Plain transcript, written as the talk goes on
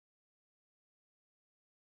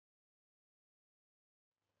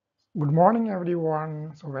Good morning,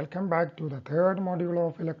 everyone. So welcome back to the third module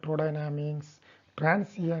of electrodynamics,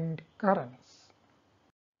 transient currents.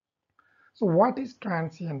 So what is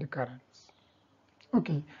transient currents?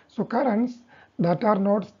 Okay, so currents that are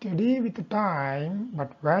not steady with time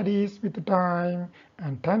but varies with time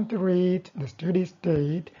and tend to reach the steady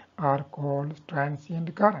state are called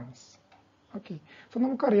transient currents. Okay, so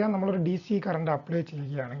നമുക്കറിയാം നമ്മളൊരു DC current apply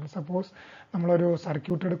ചെയ്യുകയാണെങ്കിൽ suppose നമ്മളൊരു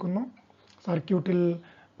circuit എടുക്കുന്നു സർക്യൂട്ടിൽ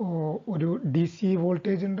ഒരു DC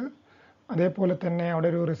voltage ഉണ്ട് അതേപോലെ തന്നെ അവിടെ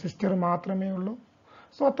ഒരു റെസിസ്റ്റർ മാത്രമേ ഉള്ളൂ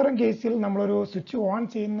സോ അത്തരം കേസിൽ നമ്മളൊരു സ്വിച്ച് ഓൺ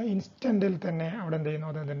ചെയ്യുന്ന ഇൻസ്റ്റന്റിൽ തന്നെ അവിടെ എന്ത് ചെയ്യുന്നു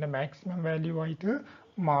അത് അതിൻ്റെ മാക്സിമം വാല്യൂ ആയിട്ട്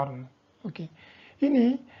മാറുന്നു ഓക്കെ ഇനി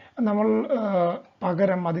നമ്മൾ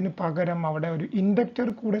അതിന് പകരം അവിടെ ഒരു ഇൻഡക്ടർ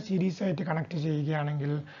കൂടെ സീരീസ് ആയിട്ട് കണക്ട്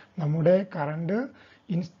ചെയ്യുകയാണെങ്കിൽ നമ്മുടെ കറണ്ട്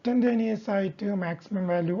ഇൻസ്റ്റന്റേനിയസ് ആയിട്ട് മാക്സിമം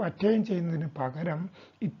വാല്യൂ അറ്റൈൻ ചെയ്യുന്നതിന് പകരം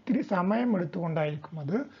ഇത്തിരി സമയം എടുത്തുകൊണ്ടായിരിക്കും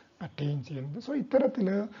അത് അറ്റൈൻ ചെയ്യുന്നത് സോ ഇത്തരത്തിൽ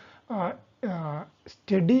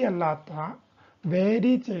സ്റ്റഡി അല്ലാത്ത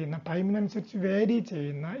വേരി ചെയ്യുന്ന ടൈമിനനുസരിച്ച് വേരി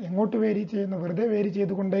ചെയ്യുന്ന എങ്ങോട്ട് വേരി ചെയ്യുന്ന വെറുതെ വേരി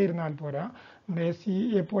ചെയ്തുകൊണ്ടേയിരുന്നാൽ പോരാ AC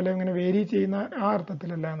പോലെ അങ്ങനെ വേരി ചെയ്യുന്ന ആ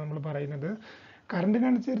അർത്ഥത്തിലല്ല നമ്മൾ പറയുന്നത്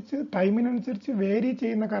കറണ്ടിനനുസരിച്ച് ടൈമിനനുസരിച്ച് വേരി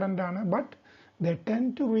ചെയ്യുന്ന കറണ്ടാണ് but they tend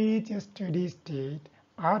to reach a steady state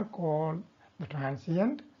are called the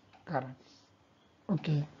transient currents.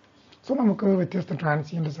 Okay. So നമുക്ക് വ്യത്യസ്ത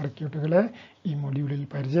ട്രാൻസിയന്റ് സർക്യൂട്ടുകളെ ഈ മൊഡ്യൂളിൽ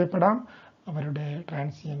പരിചയപ്പെടാം അവരുടെ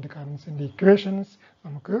ട്രാൻസിയന്റ് കറൻസിന്റെ ഇക്വേഷൻസ്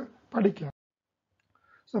നമുക്ക് പഠിക്കാം.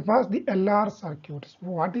 So first the LR circuit.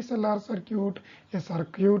 What is LR circuit? A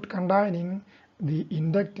circuit containing the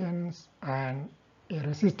inductance and a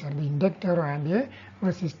resistor. The inductor and a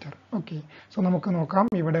resistor. Okay. So നമുക്ക് നോക്കാം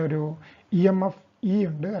ഇവിടെ ഒരു EMF E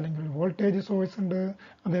ഉണ്ട് അല്ലെങ്കിൽ വോൾട്ടേജ് സോഴ്സ് ഉണ്ട്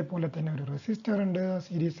അതേപോലെ തന്നെ ഒരു റെസിസ്റ്റർ ഉണ്ട്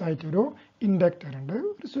സീരീസ് ആയിട്ട് ഒരു ഇൻഡക്ടർ ഉണ്ട്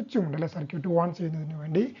ഒരു സ്വിച്ചും ഉണ്ട് അല്ലെ സർക്യൂട്ട് ഓൺ ചെയ്യുന്നതിന്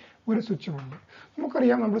വേണ്ടി ഒരു സ്വിച്ചും ഉണ്ട്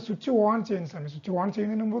നമുക്കറിയാം നമ്മൾ സ്വിച്ച് ഓൺ ചെയ്യുന്ന സമയത്ത് സ്വിച്ച് ഓൺ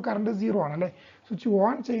ചെയ്യുന്നതിന് മുമ്പ് കറണ്ട് സീറോ ആണ് അല്ലെ സ്വിച്ച്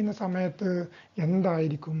ഓൺ ചെയ്യുന്ന സമയത്ത്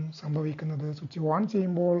എന്തായിരിക്കും സംഭവിക്കുന്നത് സ്വിച്ച് ഓൺ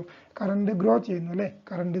ചെയ്യുമ്പോൾ കറണ്ട് ഗ്രോ ചെയ്യുന്നു അല്ലെ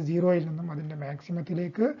കറണ്ട് സീറോയിൽ നിന്നും അതിന്റെ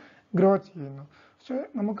മാക്സിമത്തിലേക്ക് ഗ്രോ ചെയ്യുന്നു പക്ഷെ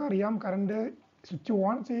നമുക്കറിയാം കറണ്ട് സ്വിച്ച്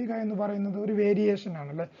ഓൺ ചെയ്യുക എന്ന് പറയുന്നത് ഒരു വേരിയേഷൻ ആണ്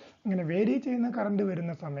അല്ലെ ഇങ്ങനെ വേരി ചെയ്യുന്ന കറണ്ട്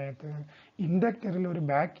വരുന്ന സമയത്ത് ഇൻഡക്ടറിൽ ഒരു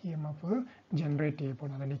ബാക്ക് EMF ജനറേറ്റ്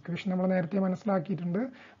ചെയ്യപ്പെടും അതിന്റെ ഇക്വേഷൻ നമ്മൾ നേരത്തെ മനസ്സിലാക്കിയിട്ടുണ്ട്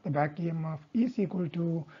the back EMF is equal to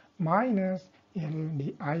minus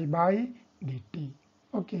LdI/dt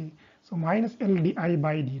okay so minus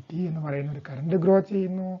LdI/dt എന്ന് പറയുന്ന ഒരു കറണ്ട് ഗ്രോ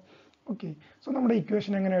ചെയ്യുന്നു ഓക്കെ സോ നമ്മുടെ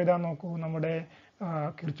ഇക്വേഷൻ എങ്ങനെ എഴുതാൻ നോക്കൂ നമ്മുടെ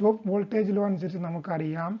കിർച്ചോഫ് വോൾട്ടേജ് ലോ അനുസരിച്ച്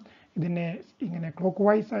നമുക്കറിയാം ഇതിനെ ഇങ്ങനെ ക്ലോക്ക്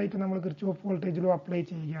വൈസ് ആയിട്ട് നമ്മൾ കിർച്ചോഫ് വോൾട്ടേജ് ലോ അപ്ലൈ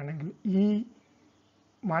ചെയ്യുകയാണെങ്കിൽ E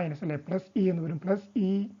മൈനസ് അല്ലെ പ്ലസ് E എന്ന് വരും plus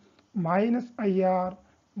E minus IR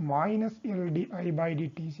minus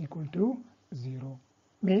LdI/dt is equal to 0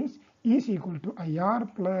 means E is equal to IR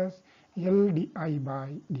plus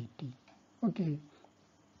LdI/dt okay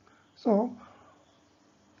so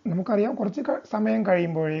നമുക്കറിയാം കുറച്ച് സമയം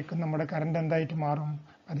കഴിയുമ്പോഴേക്കും നമ്മുടെ കറണ്ട് എന്തായിട്ട് മാറും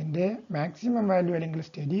അതിന്റെ മാക്സിമം വാല്യൂ അല്ലെങ്കിൽ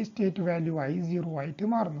സ്റ്റഡി സ്റ്റേറ്റ് വാല്യൂ I0 ആയിട്ട്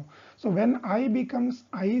മാറുന്നു so when I becomes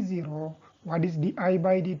I0 what is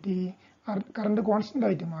dI/dt current constant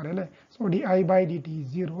ആയിട്ട് മാറും അല്ലേ so dI/dt is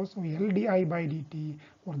 0 so LdI/dt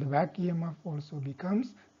or the back EMF also becomes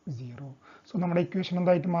 0 so നമ്മുടെ ഇക്വേഷൻ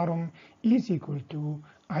എന്തായിട്ട് മാറും is equal to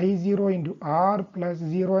I0 into R plus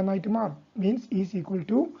 0 എന്നായിട്ട് മാറും means is equal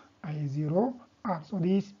to I0 R so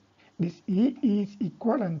this E is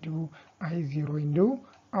equivalent to I0 into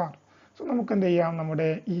R so നമുക്ക് എന്ത് ചെയ്യാം നമ്മുടെ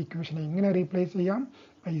ഈ ഇക്വേഷനെ ഇങ്ങനെ റീപ്ലേസ് ചെയ്യാം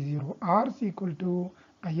I0 R is equal to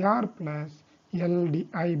IR plus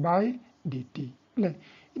LdI/dt അല്ലേ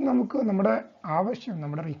ഇനി നമുക്ക് നമ്മുടെ ആവശ്യം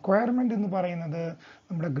നമ്മുടെ റിക്വയർമെന്റ് എന്ന് പറയുന്നത്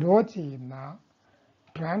നമ്മുടെ ഗ്രോ ചെയ്യുന്ന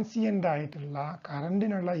ട്രാൻസിയന്റ് ആയിട്ടുള്ള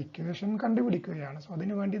കറണ്ടിനുള്ള ഇക്വേഷൻ കണ്ടുപിടിക്കുകയാണ് സോ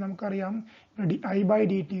അതിനു വേണ്ടി നമുക്കറിയാം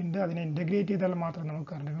dI/dt ഉണ്ട് അതിനെ ഇന്റഗ്രേറ്റ് ചെയ്താൽ മാത്രം നമുക്ക്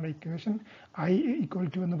കറണ്ടിനുള്ള ഇക്വേഷൻ I equal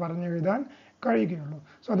to എന്ന് പറഞ്ഞു എഴുതാൻ കഴിയുകയുള്ളൂ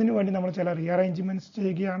സോ അതിനു വേണ്ടി നമ്മൾ ചില റീഅറേഞ്ച്മെന്റ്സ്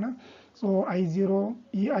ചെയ്യുകയാണ് സോ I0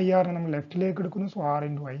 ഈ IR നെ നമ്മൾ ലെഫ്റ്റിലേക്ക് എടുക്കുന്നു so R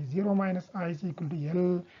into I0 minus I is equal to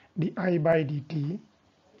LdI/dt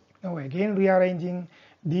now again rearranging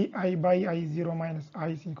dI/I0 minus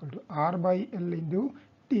I is equal to R/L into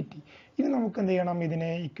dt ഇനി നമുക്ക് എന്ത് ചെയ്യണം ഇതിനെ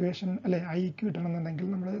ഇക്വേഷൻ അല്ലെ I കിട്ടണമെന്നുണ്ടെങ്കിൽ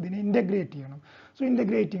നമ്മൾ ഇതിനെ ഇന്റഗ്രേറ്റ് ചെയ്യണം സോ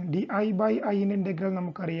ഇന്റഗ്രേറ്റിംഗ് dI/I ന്റെ ഇന്റഗ്രൽ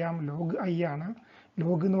നമുക്കറിയാം log I ആണ്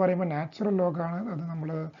log എന്ന് പറയുമ്പോൾ നാച്ചുറൽ ലോഗ് ആണ് അത് നമ്മൾ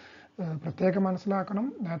പ്രത്യേകം മനസ്സിലാക്കണം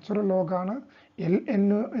നാച്ചുറൽ ലോഗ് ആണ് ln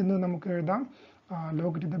എന്ന് നമുക്ക് എഴുതാം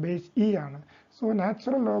log to the base E ആണ് so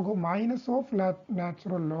natural log minus of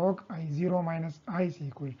natural log I0 minus I is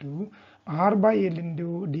equal to R/L into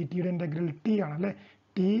dt യുടെ ഇന്റഗ്രൽ t ആണ് അല്ലേ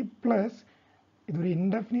t plus ഇതൊരു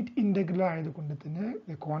ഇൻഡെഫിനിറ്റ് ഇന്റഗ്രൽ ആയതുകൊണ്ട് തന്നെ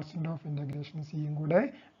കോൺസ്റ്റന്റ് ഓഫ് ഇന്റഗ്രേഷൻ സിയും കൂടെ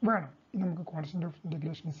വേണം നമുക്ക് കോൺസ്റ്റന്റ് ഓഫ്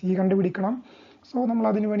ഇന്റഗ്രേഷൻ സി കണ്ടുപിടിക്കണം സോ നമ്മൾ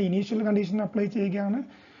അതിനു വേണ്ടി ഇനീഷ്യൽ കണ്ടീഷൻ അപ്ലൈ ചെയ്യുകയാണ്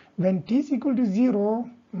when t is equal to 0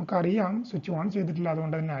 നമുക്കറിയാം സ്വിച്ച് ഓൺ ചെയ്തിട്ടില്ല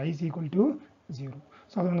അതുകൊണ്ട് തന്നെ I is equal to 0.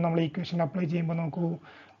 So അതുകൊണ്ട് നമ്മൾ ഇക്വേഷൻ അപ്ലൈ ചെയ്യുമ്പോൾ നോക്കൂ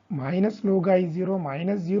minus log I0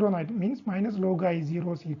 minus 0 എന്നായിട്ട് means minus log I0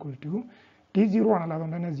 is equal to t0 ആണല്ലോ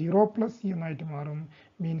അതുകൊണ്ട് തന്നെ 0 plus c എന്നായിട്ട് മാറും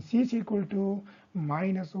means c is equal to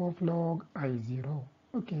minus of log I0.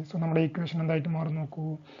 Okay so നമ്മുടെ equation എന്തായിട്ട് മാറും നോക്കൂ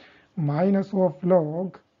minus of log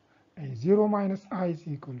I0 minus I is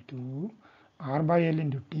equal to r by L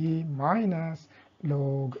into t minus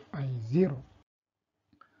log I0.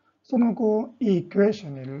 So നോക്കൂ ഈ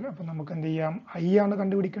ഇക്വേഷനിൽ അപ്പോൾ നമുക്ക് എന്ത് ചെയ്യാം I ആണ്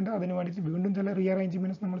കണ്ടുപിടിക്കേണ്ടത് അതിന് വേണ്ടി വീണ്ടും ചില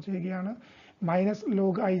റീഅറേഞ്ച്മെന്റ്സ് നമ്മൾ ചെയ്യുകയാണ് മൈനസ്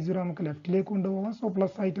ലോഗ് I0 നമുക്ക് ലെഫ്റ്റിലേക്ക് കൊണ്ടുപോകാം സോ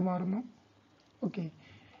പ്ലസ് ആയിട്ട് മാറുന്നു ഓക്കെ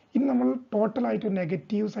ഇനി നമ്മൾ ടോട്ടൽ ആയിട്ട്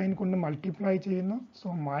നെഗറ്റീവ് സൈൻ കൊണ്ട് മൾട്ടിപ്ലൈ ചെയ്യുന്നു സോ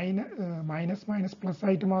മൈനസ് മൈനസ് പ്ലസ്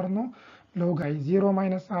ആയിട്ട് മാറുന്നു log I0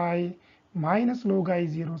 minus I minus log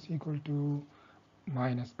I0 is equal to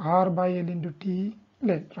minus r by L into t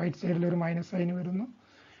അല്ലേ റൈറ്റ് സൈഡിൽ ഒരു മൈനസ് സൈൻ വരുന്നു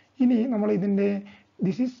ഇനി നമ്മൾ ഇതിൻ്റെ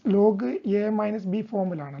this is log A minus B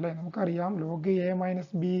ഫോമിലാണ് അല്ലേ നമുക്കറിയാം ലോഗ് എ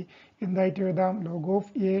മൈനസ് ബി എന്തായിട്ട് എഴുതാം log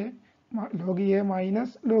A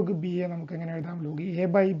minus log B A നമുക്ക് എങ്ങനെ എഴുതാം ലോഗ് എ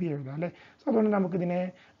ബൈ ബി എഴുതാം അല്ലേ സോ അതുകൊണ്ട് നമുക്കിതിനെ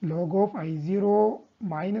log of I0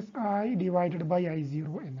 minus I divided by I0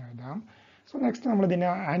 എന്ന് എഴുതാം സോ നെക്സ്റ്റ് നമ്മൾ ഇതിനെ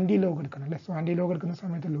ആൻറ്റി ലോഗ് എടുക്കണം അല്ലേ സോ ആൻറ്റി ലോഗ് എടുക്കുന്ന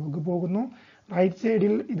സമയത്ത് ലോഗ് പോകുന്നു റൈറ്റ്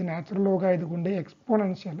സൈഡിൽ ഇത് നാച്ചുറൽ ലോഗ് ആയതുകൊണ്ട്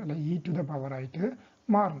എക്സ്പോണൻഷ്യൽ അല്ലെ ഇ ടു ദ പവർ ആയിട്ട്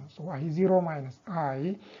മാറുന്നു so I0 minus I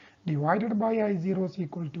divided by I0 is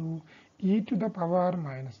equal to e to the power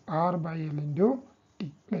minus r by L into t.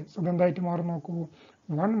 So എന്തായിട്ട് മാറും നോക്കൂ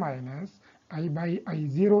 1 minus I by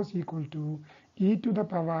I0 is equal to e to the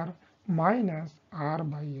power minus r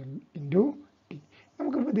by L into t.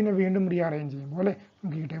 നമുക്ക് ഇതിനെ വീണ്ടും rearrange ചെയ്യുമ്പോൾ അല്ലേ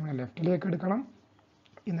നമുക്ക് ഈ ടൈമിനെ ലെഫ്റ്റിലേക്ക് എടുക്കണം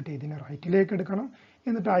എന്നിട്ട് ഇതിനെ റൈറ്റിലേക്ക് എടുക്കണം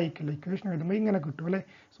എന്നിട്ട് ഐക്കുള്ള ഇക്വേഷൻ എഴുതുമ്പോൾ ഇങ്ങനെ കിട്ടും അല്ലേ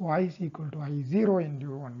so I is equal to I0 into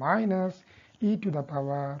 1 minus e to the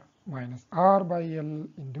power minus r by L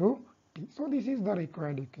into t. So this is the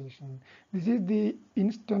required equation. This is the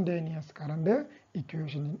instantaneous current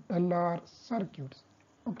equation in LR circuits.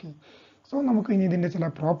 Okay. So നമുക്ക് ഇനി ഇതിന്റെ ചില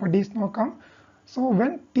properties നോക്കാം. So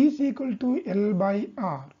when t is equal to L by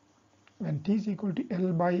R, when t is equal to L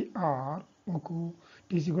by R, നോക്കൂ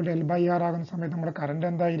t is equal to L by R ആകുന്ന സമയത്ത് നമ്മുടെ current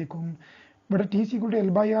എന്തായിരിക്കും ഇവിടെ t is equal to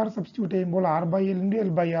L by R substitute ചെയ്യുമ്പോൾ r by L into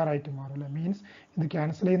L by R ആയിട്ട് മാറും അല്ലേ മീൻസ് ഇത്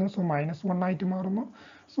ക്യാൻസൽ ചെയ്യുന്നു സോ മൈനസ് 1 ആയിട്ട് മാറുന്നു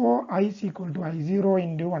so I is equal to I0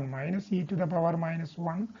 into 1 minus e to the power minus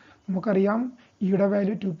 1 നമുക്കറിയാം ഇയുടെ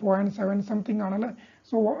വാല്യൂ 2.7 സംതിങ് ആണല്ലേ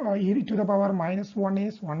so e to the power minus 1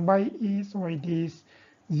 is 1 by e so it is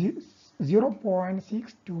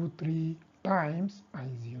 0.623 times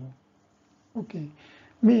I0 okay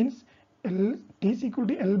means t is equal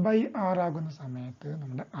to L by R ആകുന്ന സമയത്ത്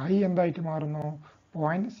നമ്മുടെ I എന്തായിട്ട് മാറുന്നു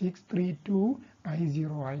 0.632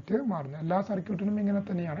 I0 ആയിട്ട് മാറുന്നു എല്ലാ സർക്യൂട്ടിനും ഇങ്ങനെ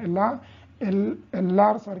തന്നെയാണ് എല്ലാ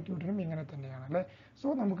LR സർക്യൂട്ടിനും ഇങ്ങനെ തന്നെയാണ് അല്ലേ സോ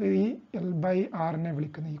നമുക്ക് ഈ L by R നെ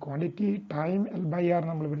വിളിക്കുന്ന ഈ quantity time L by R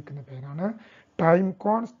നമ്മൾ വിളിക്കുന്ന പേരാണ് time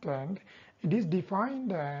constant it is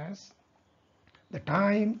defined as the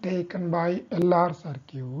time taken by LR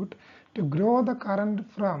circuit to grow the current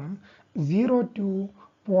from 0 to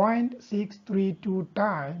 0.632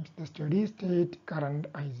 times the steady state current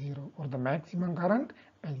I0 or the maximum current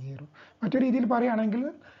I0. മറ്റൊരു രീതിയിൽ പറയുകയാണെങ്കിൽ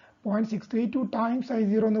 0.632 times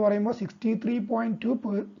I0 എന്ന് പറയുമ്പോൾ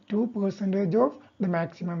 63.2% of the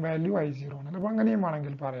maximum value I0 ആണ്. അപ്പോൾ അങ്ങനെയും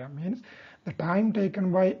ആണെങ്കിൽ പറയാം means the time taken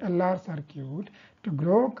by LR circuit to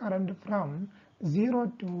grow current from 0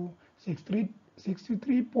 to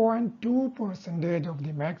 63.2% of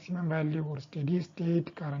the maximum value or steady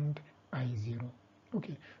state current I0.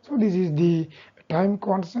 Okay, so this is the time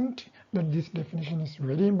constant that this definition is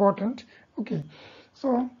very important. Okay,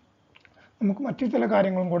 so നമുക്ക് മറ്റു ചില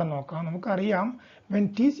കാര്യങ്ങളും കൂടെ നോക്കാം നമുക്കറിയാം when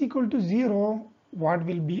t is equal to 0 what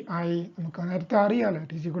will be I നമുക്ക് നേരത്തെ അറിയാലോ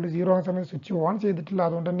t is equal to 0 ആകുന്ന സമയത്ത് സ്വിച്ച് ഓൺ ചെയ്തിട്ടില്ല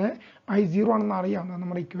അതുകൊണ്ട് തന്നെ I0 ആണെന്ന് അറിയാം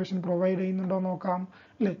നമ്മുടെ ഇക്വേഷൻ പ്രൊവൈഡ് ചെയ്യുന്നുണ്ടോ നോക്കാം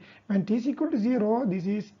അല്ലേ when t is equal to 0 this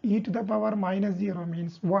is e to the power minus 0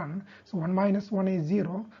 means 1 so 1 minus 1 is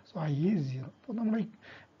 0 so I is 0 അപ്പോൾ നമ്മൾ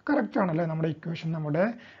കറക്റ്റ് ആണല്ലേ നമ്മുടെ ഇക്വേഷൻ നമ്മുടെ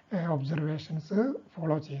ഒബ്സർവേഷൻസ്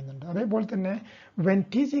ഫോളോ ചെയ്യുന്നുണ്ട് അതേപോലെ തന്നെ when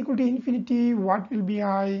t is equal to infinity what will be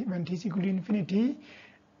I when t is equal to infinity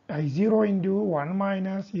I0 into 1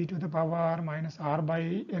 minus e to the power minus r by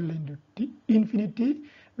L into t infinity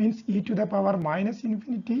means e to the power minus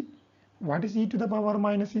infinity what is e to the power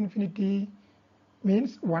minus infinity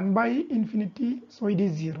means 1 by infinity so it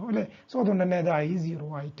is 0 അല്ലേ so അതുകൊണ്ട് തന്നെ അത് I0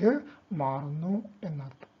 ആയിട്ട് മാറുന്നു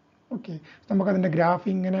എന്നർത്ഥം okay നമുക്ക് അതിന്റെ graph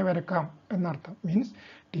ഇങ്ങനെ വരക്കാം എന്നർത്ഥം means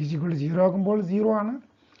t is equal to 0 ആകുമ്പോൾ 0 ആണ്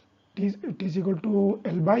t is equal to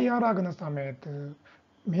L by R ആകുന്ന സമയത്ത്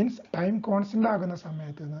മീൻസ് ടൈം കോൺസ്റ്റന്റ് ആകുന്ന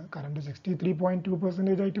സമയത്ത് കറണ്ട്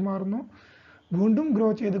 63.2% ആയിട്ട് മാറുന്നു വീണ്ടും ഗ്രോ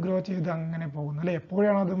ചെയ്ത് അങ്ങനെ പോകുന്നു അല്ലേ.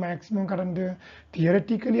 എപ്പോഴാണ് അത് മാക്സിമം കറണ്ട്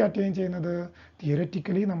തിയററ്റിക്കലി അറ്റൈൻ ചെയ്യുന്നത്?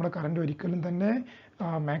 തിയററ്റിക്കലി നമ്മുടെ കറണ്ട് ഒരിക്കലും തന്നെ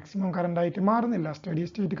മാക്സിമം കറണ്ടായിട്ട് മാറുന്നില്ല, സ്റ്റഡി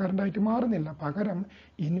സ്റ്റേറ്റ് കറണ്ടായിട്ട് മാറുന്നില്ല. പകരം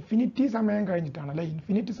ഇൻഫിനിറ്റി സമയം കഴിഞ്ഞിട്ടാണ് അല്ലെ,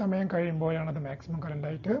 ഇൻഫിനിറ്റ് സമയം കഴിയുമ്പോഴാണ് അത് മാക്സിമം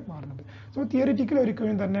കറണ്ടായിട്ട് മാറുന്നത്. സോ തിയററ്റിക്കലി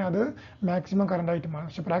ഒരിക്കലും തന്നെ അത് മാക്സിമം കറണ്ടായിട്ട് മാറും.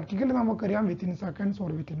 പക്ഷെ പ്രാക്ടിക്കലി നമുക്കറിയാം within seconds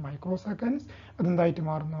or within micro seconds അതെന്തായിട്ട്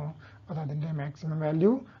മാറുന്നു, അത് അതിൻ്റെ മാക്സിമം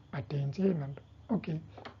വാല്യൂ അറ്റൈൻ ചെയ്യുന്നുണ്ട്. ഓക്കെ,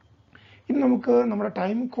 ഇനി നമുക്ക് നമ്മുടെ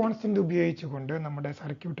ടൈം കോൺസ്റ്റന്റ് ഉപയോഗിച്ചുകൊണ്ട് നമ്മുടെ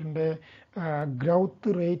സർക്യൂട്ടിൻ്റെ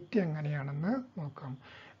ഗ്രോത്ത് റേറ്റ് എങ്ങനെയാണെന്ന് നോക്കാം.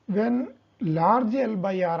 വെൻ ലാർജ്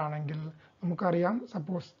L/R ആണെങ്കിൽ നമുക്കറിയാം,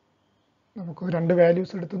 സപ്പോസ് നമുക്ക് രണ്ട്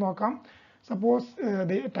വാല്യൂസ് എടുത്ത് നോക്കാം. സപ്പോസ്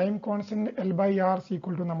ടൈം കോൺസ്റ്റന്റ് L/R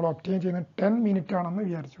നമ്മൾ ഒബ്റ്റെയിൻ ചെയ്യുന്ന 10 മിനിറ്റ് ആണെന്ന്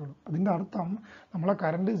വിചാരിച്ചോളൂ. അതിൻ്റെ അർത്ഥം നമ്മളെ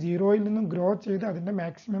കറണ്ട് 0-ൽ നിന്നും ഗ്രോ ചെയ്ത് അതിൻ്റെ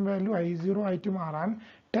മാക്സിമം വാല്യൂ I0 ആയിട്ട് മാറാൻ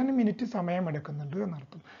 10 മിനിറ്റ് സമയം എടുക്കുന്നുണ്ട്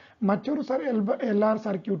എന്നർത്ഥം. മറ്റൊരു LR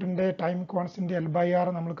സർക്യൂട്ടിൻ്റെ ടൈം കോൺസ്റ്റന്റ് L/R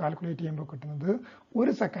നമ്മൾ കാൽക്കുലേറ്റ് ചെയ്യുമ്പോൾ കിട്ടുന്നത്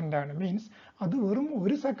 1 സെക്കൻഡാണ്. മീൻസ് അത് വെറും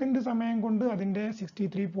 1 സെക്കൻഡ് സമയം കൊണ്ട് അതിൻ്റെ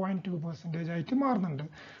 63.2% ആയിട്ട് മാറുന്നുണ്ട്.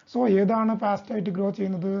 സോ ഏതാണ് ഫാസ്റ്റ് ആയിട്ട് ഗ്രോ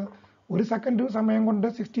ചെയ്യുന്നത്? 1 സെക്കൻഡ് സമയം കൊണ്ട്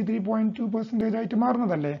 63.2% ആയിട്ട്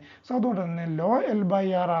മാറുന്നതല്ലേ. സോ അതുകൊണ്ട് തന്നെ ലോ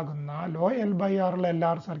L/R ആകുന്ന ലോ L/R ഉള്ള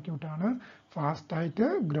LR സർക്യൂട്ടാണ് ഫാസ്റ്റ് ആയിട്ട്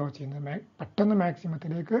ഗ്രോ ചെയ്യുന്നത്, പെട്ടെന്ന്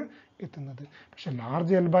മാക്സിമത്തിലേക്ക് എത്തുന്നത്. പക്ഷെ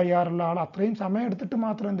ലാർജ് L/R ഉള്ള ആൾ അത്രയും സമയം എടുത്തിട്ട്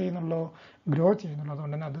മാത്രം എന്ത് ചെയ്യുന്നുള്ളൂ, ഗ്രോ ചെയ്യുന്നുള്ളൂ.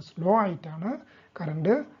 അതുകൊണ്ട് തന്നെ അത് സ്ലോ ആയിട്ടാണ്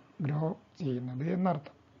കറണ്ട് ഗ്രോ ചെയ്യുന്നത്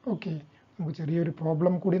എന്നർത്ഥം. ഓക്കെ, നമുക്ക് ചെറിയൊരു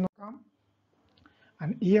പ്രോബ്ലം കൂടി നോക്കാം.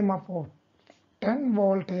 An EMF of 10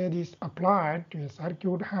 voltage is applied to a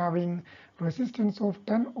circuit having resistance of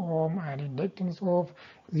 10 ohm and inductance of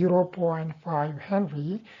 0.5 Henry.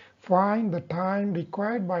 Find the time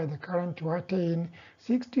required by the current to attain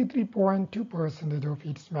 63.2% of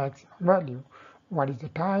its maximum value. What is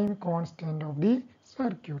the time constant of the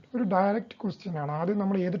circuit? ഒരു direct question ആണ്. ആദ്യം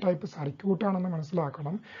നമ്മൾ ഏത് type circuit ആണെന്ന്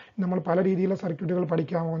മനസ്സിലാക്കണം. നമ്മൾ പല രീതിയിലുള്ള സർക്യൂട്ടുകൾ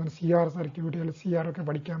പഠിക്കാൻ പോകുന്നുണ്ട്. CR സർക്യൂട്ട്, LCR ഒക്കെ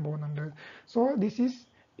പഠിക്കാൻ പോകുന്നുണ്ട്. സോ ദിസ് ഈസ്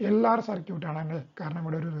LR സർക്യൂട്ടാണ് അല്ലേ, കാരണം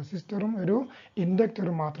ഇവിടെ ഒരു റെസിസ്റ്ററും ഒരു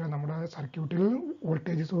ഇൻഡക്ടറും മാത്രമേ നമ്മുടെ സർക്യൂട്ടിൽ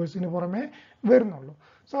വോൾട്ടേജ് സോഴ്സിന് പുറമെ വരുന്നുള്ളൂ.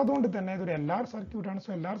 സോ അതുകൊണ്ട് തന്നെ ഇതൊരു LR സർക്യൂട്ടാണ്. സോ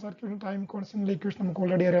LR സർക്യൂട്ടിന് ടൈം കോൺസ്റ്റന്റ് ഇക്വേഷൻ നമുക്ക്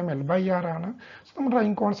ഓൾറെഡി അറിയാം, L/R ആണ്. സോ നമ്മൾ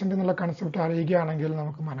ടൈം കോൺസ്റ്റന്റ് എന്നുള്ള കൺസെപ്റ്റ് അറിയുകയാണെങ്കിൽ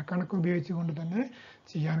നമുക്ക് മനക്കണക്ക് ഉപയോഗിച്ചുകൊണ്ട് തന്നെ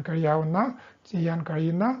ചെയ്യാൻ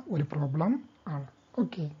കഴിയുന്ന ഒരു പ്രോബ്ലം ആണ്.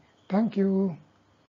 Okay, thank you.